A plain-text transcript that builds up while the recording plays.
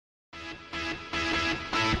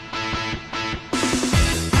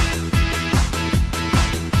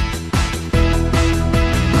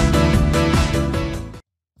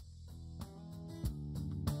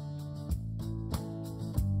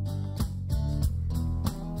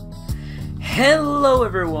Hello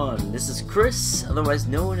everyone, this is Chris, otherwise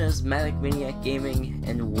known as Manic Maniac Gaming,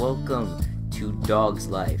 and welcome to Dog's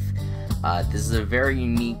Life. This is a very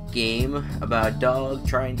unique game about a dog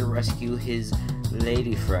trying to rescue his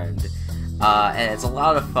lady friend. And it's a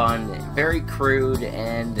lot of fun, very crude,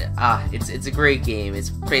 and it's a great game. It's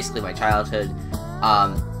basically my childhood.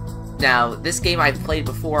 Now, this game I've played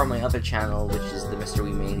before on my other channel, which is the Mr.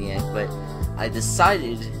 Wee Maniac, but I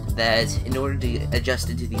decided that in order to adjust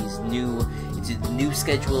into the new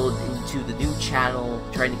schedule, into the new channel,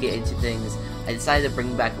 trying to get into things, I decided to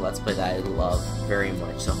bring back a Let's Play that I love very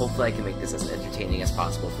much. So hopefully I can make this as entertaining as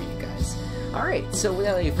possible for you guys. Alright, so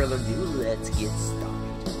without any further ado, let's get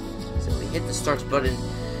started. So we hit the start button,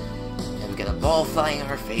 and we got a ball flying in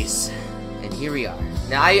our face, and here we are.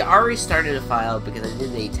 Now, I already started a file because I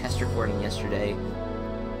did a test recording yesterday,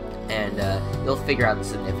 and you'll figure out the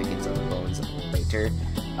significance of the bones later.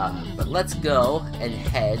 But let's go and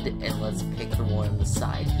head, and let's pick the one on the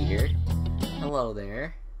side here. Hello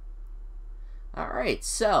there. Alright,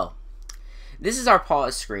 so this is our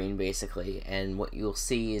pause screen, basically, and what you'll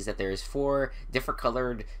see is that there's 4 different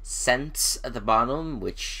colored scents at the bottom,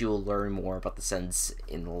 which you'll learn more about the scents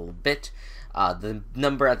in a little bit. The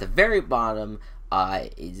number at the very bottom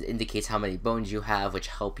indicates how many bones you have, which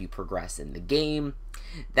help you progress in the game.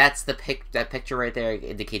 That's that picture right there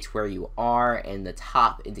indicates where you are, and the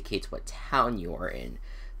top indicates what town you are in.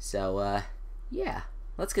 So, yeah,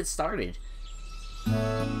 let's get started.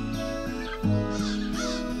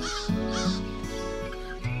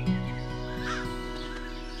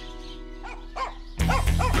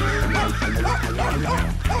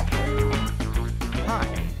 Hi,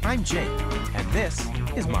 I'm Jake, and this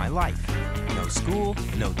is my life. No school,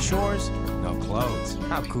 no chores, no clothes.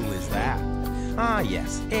 How cool is that? Ah,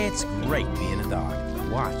 yes, it's great being a dog.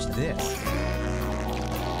 Watch this.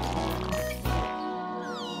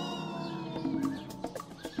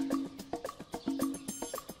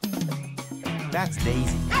 That's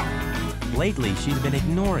Daisy. Lately, she's been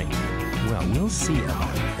ignoring me. Well, we'll see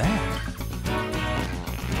about that.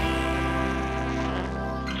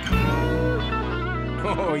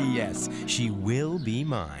 Oh, yes, she will be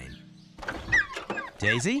mine.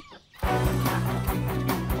 Daisy?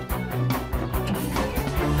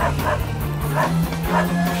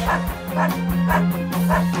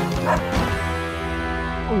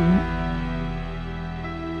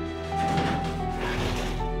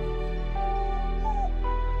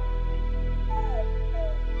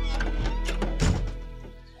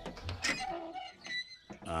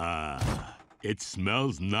 It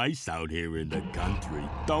smells nice out here in the country,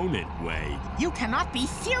 don't it, Wade? You cannot be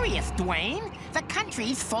serious, Dwayne. The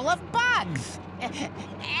country's full of bugs.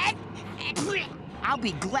 I'll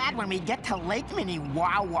be glad when we get to Lake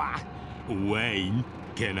Minnewawa. Wayne,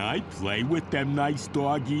 can I play with them nice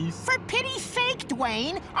doggies? For pity's sake,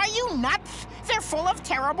 Dwayne, are you nuts? They're full of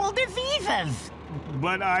terrible diseases.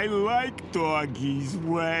 But I like doggies,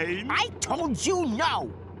 Wayne. I told you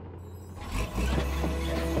no.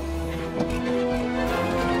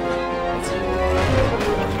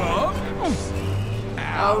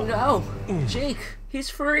 Oh no! Jake,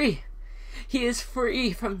 he's free! He is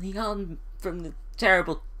free from the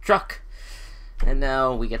terrible truck. And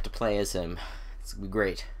now we get to play as him. It's gonna be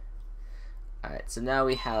great. Alright, so now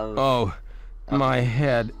we have... Oh, my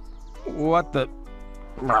head. What the...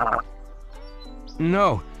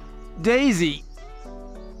 No! Daisy!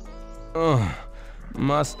 Oh,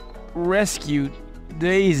 must rescue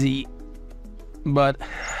Daisy. But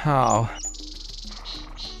how?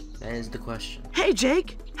 That is the question. Hey,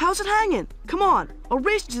 Jake! How's it hanging? Come on, I'll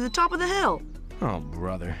race you to the top of the hill. Oh,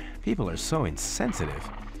 brother. People are so insensitive.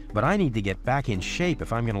 But I need to get back in shape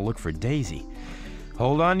if I'm gonna look for Daisy.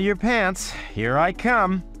 Hold on to your pants. Here I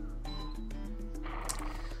come.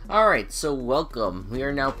 Alright, so welcome. We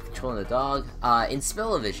are now patrolling the dog. In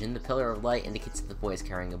Smell-O-Vision, the pillar of light indicates that the boy is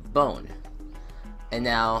carrying a bone. And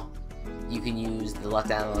now, you can use the left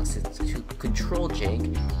analog stick to control Jake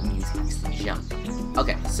and use X to jump.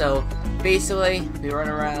 Okay, so basically, we run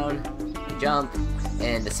around, we jump,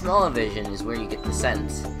 and the Smell-O-Vision is where you get the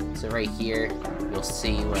scent. So right here, you'll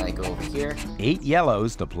see when I go over here. 8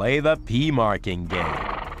 yellows to play the P marking game.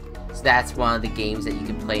 So that's one of the games that you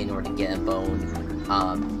can play in order to get a bone.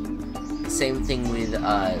 Same thing with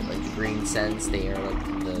like the green scents. They are like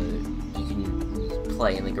you can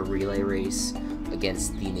play in like a relay race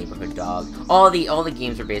against the neighborhood dog. All the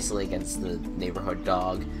games are basically against the neighborhood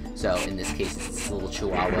dog. So in this case, it's this little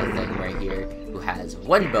Chihuahua thing right here who has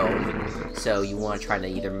 1 bone. So you want to try to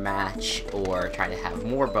either match or try to have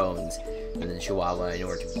more bones than the Chihuahua in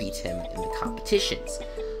order to beat him in the competitions.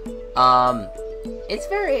 It's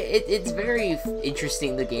very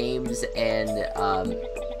interesting, the games, and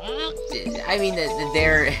I mean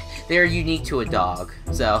they're unique to a dog,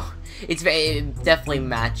 so it definitely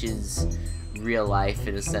matches real life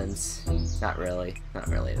in a sense. Not really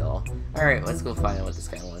at all. All right, let's go find out what this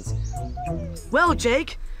guy wants. Well,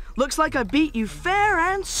 Jake, looks like I beat you fair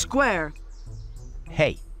and square.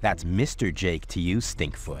 Hey, that's Mr. Jake to you,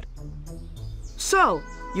 Stinkfoot. So,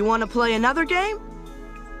 you want to play another game?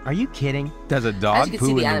 Are you kidding? Does a As dog you can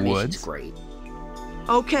see, poo the in the animation's woods? great.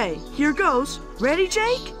 Okay, here goes. Ready,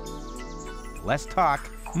 Jake? Less talk,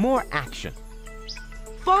 more action.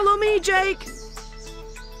 Follow me, Jake.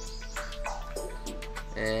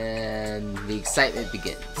 And the excitement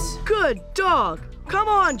begins. Good dog. Come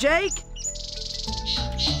on, Jake.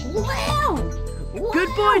 Wow! Good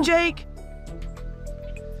boy, Jake.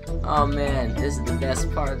 Oh man, this is the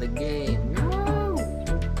best part of the game. Woo!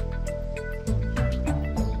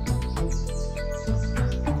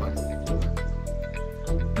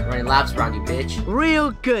 Running laps around you, bitch.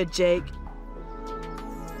 Real good, Jake.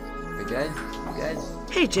 You're good? You good?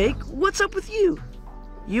 Hey, Jake, what's up with you?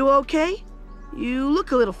 You okay? You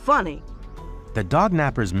look a little funny. The dog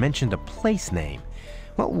nappers mentioned a place name.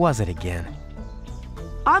 What was it again?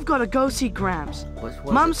 I've got to go see Gramps.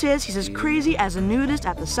 What Mom it? says he's as crazy as a nudist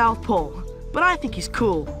at the South Pole, but I think he's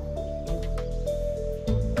cool.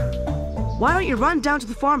 Why don't you run down to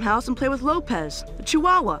the farmhouse and play with Lopez, the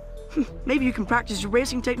Chihuahua? Maybe you can practice your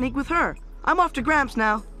racing technique with her. I'm off to Gramps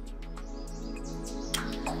now.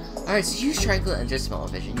 Alright, so use triangle and just smell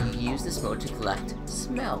vision. You use this mode to collect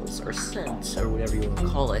smells or scents or whatever you want to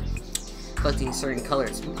call it. Collecting certain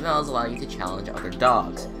colored smells allow you to challenge other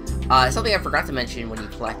dogs. Something I forgot to mention when you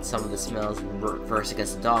collect some of the smells versus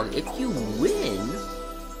against the dog. If you win,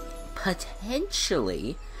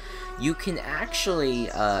 potentially, you can actually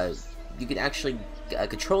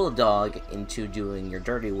control the dog into doing your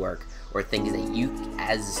dirty work or things that you,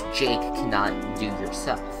 as Jake, cannot do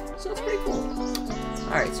yourself. So it's pretty cool.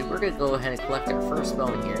 Alright, so we're gonna go ahead and collect our first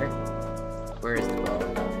bone here. Where is the bone?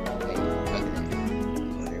 Okay,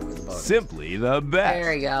 where's the bone? Simply the best.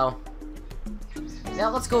 There we go. Now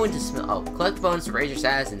let's go into collect bones to raise your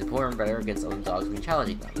status and to perform better against other dogs when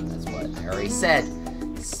challenging them. That's what I already said.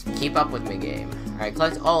 Just keep up with me, game. Alright,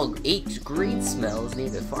 collect all 8 green smells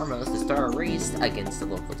needed at the farmhouse to start a race against the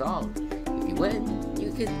local dog. If you win,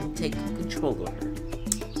 you can take control over her.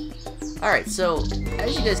 Alright, so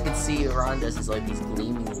as you guys can see around us is like these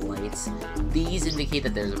gleaming lights. These indicate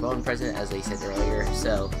that there's a bone present, as I said earlier.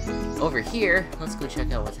 So over here, let's go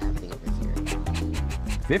check out what's happening over here.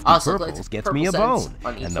 50 Also, purples gets purple me a cents bone,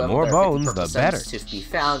 on each and the level. more There are 50 bones, the purple better. cents to be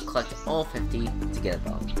found. Collect all 50 to get a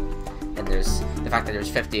bone. And there's the fact that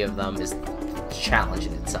there's 50 of them is a challenge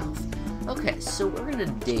in itself. Okay, so we're gonna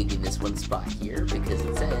dig in this one spot here because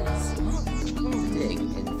it says dig,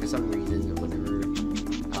 and for some reason, whatever,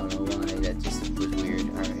 I don't know why, that just was weird.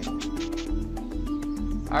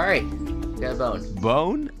 Alright, got a bone.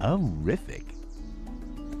 Bone-erific.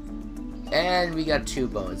 And we got 2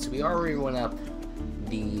 bones. So we already went up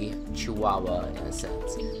the Chihuahua in a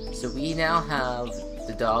sense. So we now have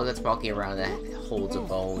the dog that's walking around that holds a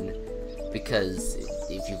bone, because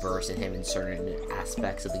if you versed him in certain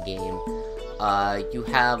aspects of the game. You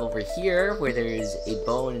have over here where there's a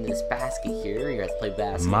bone in this basket here. You have to play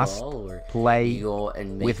basketball Must or play you go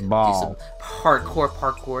and make, with ball. do some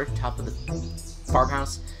parkour top of the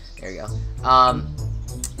farmhouse. There you go.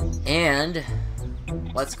 And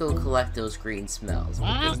let's go collect those green smells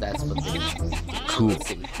because that's what they are. Cool. Let's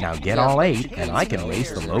see. Now get Yeah, all 8, and I green can race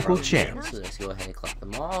the smells local are here. champs. So let's go ahead and collect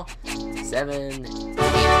them all. 7, 8.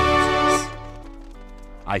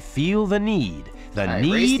 I feel the need. The Race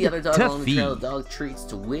need the other dog to along the trail of feed. dog treats.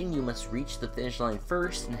 To win, you must reach the finish line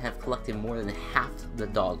first and have collected more than half the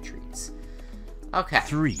dog treats. Okay.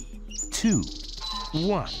 3, 2,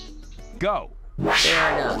 1, go.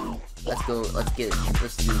 Fair enough. Let's go. Let's get it.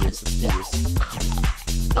 Let's do this. Let's do this.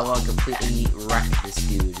 I want to completely wreck this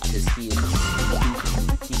dude because he's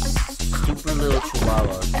super little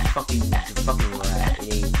chihuahua. Fucking rat.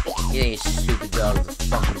 It ain't a stupid dog. It's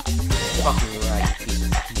a fucking rat. Piece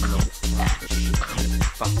of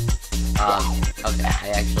fuck. Okay. I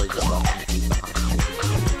actually just lost some feet behind.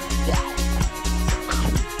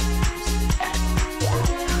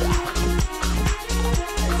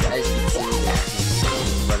 As you can see,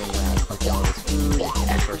 he's running around collecting all this food,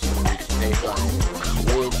 and the person who reaches the finish line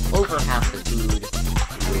with over half the food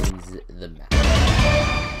wins the match.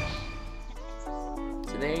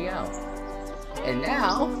 So there you go. And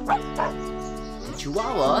now, the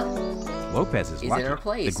Chihuahua Lopez is is lucky. in her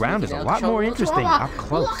place. The ground We is can a now lot control more the interesting Chihuahua. up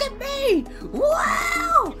close. Look at me!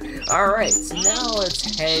 Wow! Alright, so now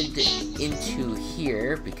let's head into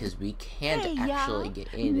here because we can't actually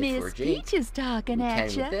get in if we're Jake. Peach is talking We at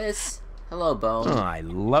can ya. with this. Hello, Bone. Oh, I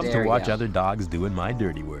love There to we watch go. other dogs doing my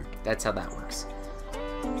dirty work. That's how that works.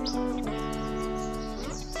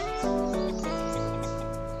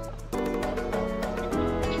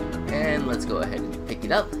 And let's go ahead and pick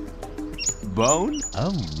it up.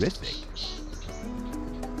 Bone-erific.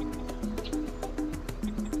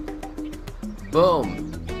 Boom!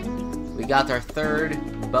 We got our third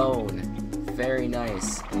bone. Very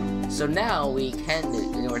nice. So now we can,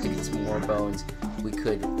 in order to get some more bones, we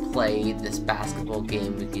could play this basketball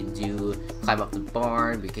game. We could climb up the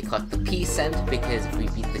barn. We could collect the pea scent, because if we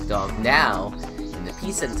beat the dog now in the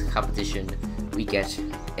pea scent competition, we get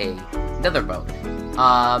another bone.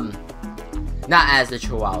 Not as the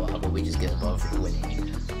Chihuahua, but we just get a bone for winning.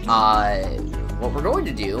 What we're going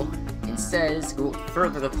to do instead is go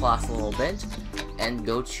further across a little bit and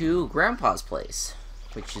go to Grandpa's place,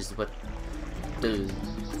 which is what the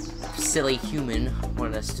silly human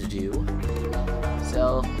wanted us to do.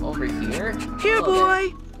 So, over here. Here, boy!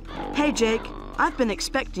 Hey, Jake, I've been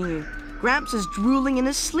expecting you. Gramps is drooling in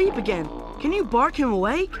his sleep again. Can you bark him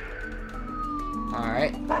awake?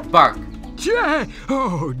 Alright, bark.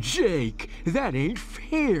 Oh, Jake, that ain't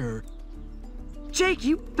fair. Jake,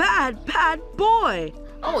 you bad, bad boy!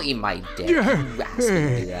 Oh, eat my dick. You rascal,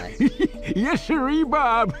 do that. Yes, sirree,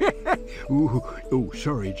 Bob.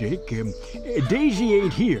 Sorry, Jake. Daisy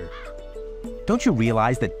ain't here. Don't you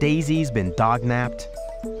realize that Daisy's been dog-napped?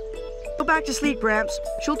 Go back to sleep, Gramps.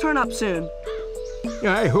 She'll turn up soon.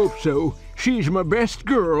 I hope so. She's my best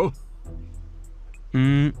girl.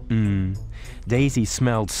 Daisy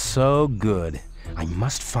smelled so good. I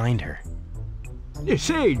must find her.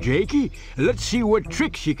 Say, Jakey, let's see what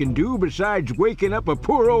tricks you can do besides waking up a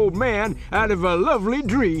poor old man out of a lovely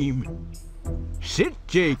dream. Sit,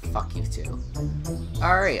 Jake. Fuck you too.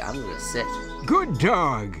 Alright, I'm gonna sit. Good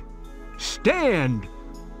dog. Stand.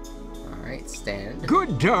 Alright, stand.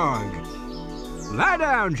 Good dog. Lie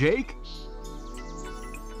down, Jake.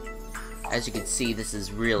 As you can see, this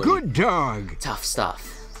is really Good dog. tough stuff.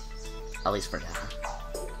 At least for now.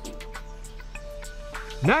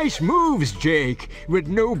 Nice moves, Jake, but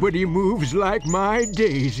nobody moves like my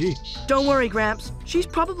Daisy. Don't worry, Gramps. She's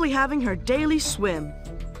probably having her daily swim.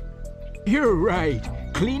 You're right.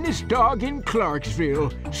 Cleanest dog in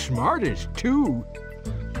Clarksville. Smartest, too.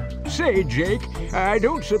 Say, Jake, I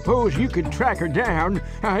don't suppose you could track her down.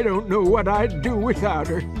 I don't know what I'd do without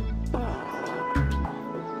her.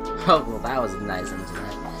 Oh, well, that was a nice internet.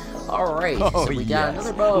 Alright, Oh, so we got yes.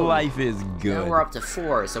 another bone. Life is good. Now we're up to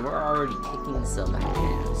 4, so we're already kicking some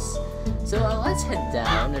ass. So let's head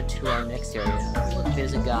down to our next area. Look,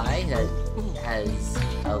 there's a guy that has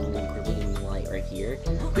a little green light right here.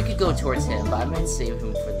 We could go towards him, but I might save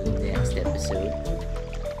him for the next episode.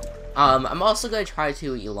 I'm also going to try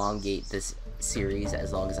to elongate this series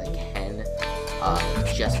as long as I can,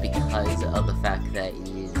 just because of the fact that it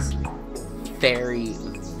is very,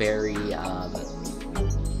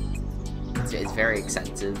 it's very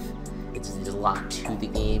extensive. There's a lot to the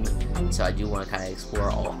game, so I do want to kind of explore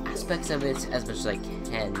all aspects of it as much as I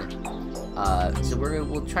can. So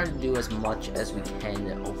we'll try to do as much as we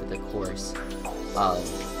can over the course of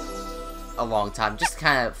a long time, just to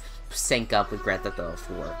kind of sync up with Grand Theft Auto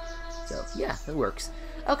 4. So yeah, it works.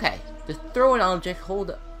 Okay, just throw an object,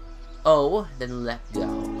 hold O, then let go.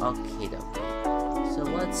 Okay, so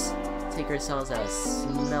let's take ourselves out of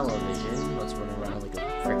smell-o-vision. Let's run around like a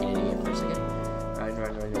freaking idiot for a second.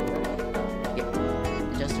 Run. Okay,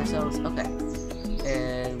 adjust ourselves. Okay,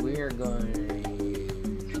 and we are going to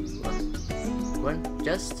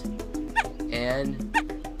just and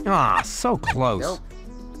Ah, so close. nope.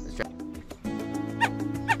 Let's try.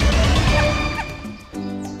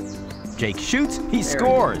 Jake shoots, he There we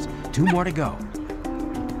scores. 2 more to go.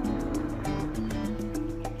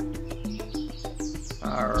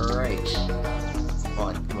 Alright.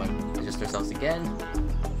 Come on. Adjust ourselves again.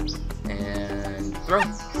 And throw.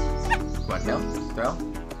 Come on, no. Throw.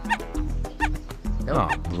 Nope. Oh,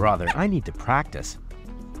 brother, I need to practice.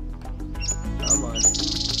 Come on.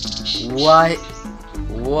 What?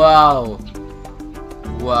 Whoa.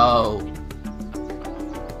 Whoa.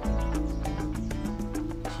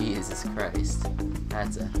 Jesus Christ.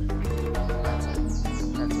 That's a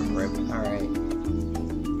rip. Alright.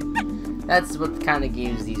 That's what kind of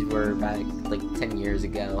games these were back like 10 years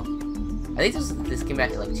ago. I think this came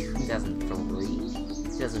back in like 2003,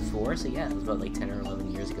 2004, so yeah, it was about like 10 or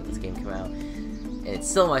 11 years ago this game came out. And it's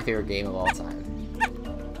still my favorite game of all time.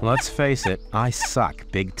 Let's face it, I suck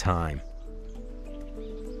big time.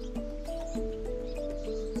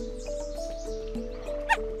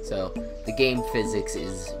 So So the game physics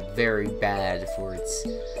is very bad for its.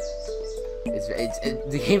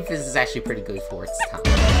 The game physics is actually pretty good for its time.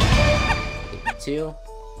 82.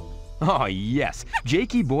 Oh, yes.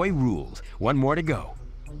 Jakey boy rules. One more to go.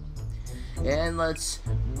 And let's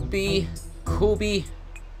be Kobe.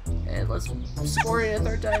 And let's score it a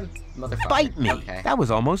third time. Motherfucker. Bite me. Okay. That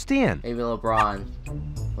was almost in. Maybe LeBron.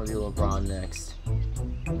 We'll do LeBron next.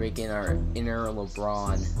 Break in our inner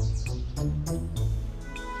LeBron.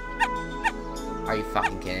 Are you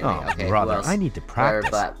fucking kidding me? Oh, Okay, brother, who else? I need to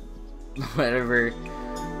practice. Whatever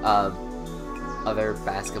other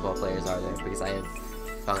basketball players are there, because I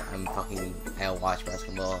don't watch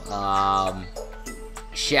basketball.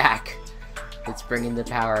 Shaq. Let's bring in the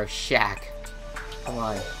power of Shaq. Come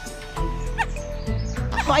on.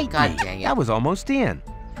 Bite God me. dang it. That was almost in.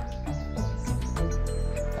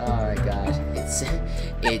 Oh my god.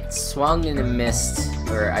 It swung in the mist,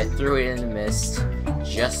 or I threw it in the mist,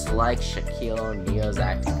 just like Shaquille O'Neal's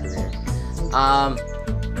acting career.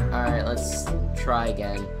 Alright, let's try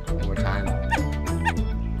again. One more time.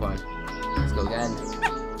 Come on. Let's go again.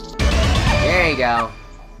 There you go.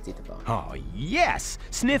 Let's eat the bone. Oh, yes.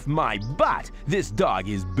 Sniff my butt. This dog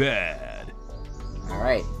is bad.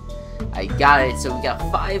 Alright. I got it. So we got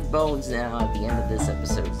 5 bones now at the end of this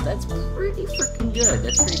episode. So that's pretty freaking good.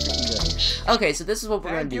 That's pretty freaking good. Okay, so this is what we're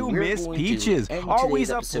going to do. Thank you, We're Miss going Peaches. to end Always today's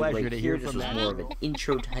a episode pleasure right to here. hear This from was that. more of an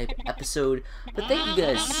intro type episode. But thank you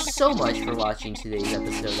guys so much for watching today's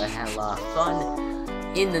episode. I had a lot of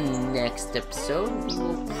fun. In the next episode, we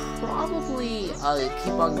will probably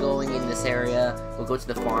keep on going in this area. We'll go to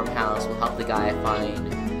the farmhouse. We'll help the guy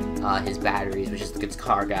find his batteries, which is the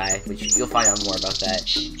car guy, which you'll find out more about that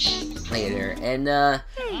later. And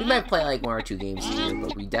we might play like 1 or 2 games here,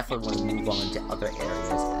 but we definitely want to move on to other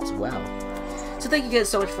areas as well. So thank you guys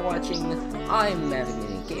so much for watching. I'm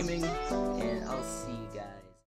American Gaming, and I'll see you guys.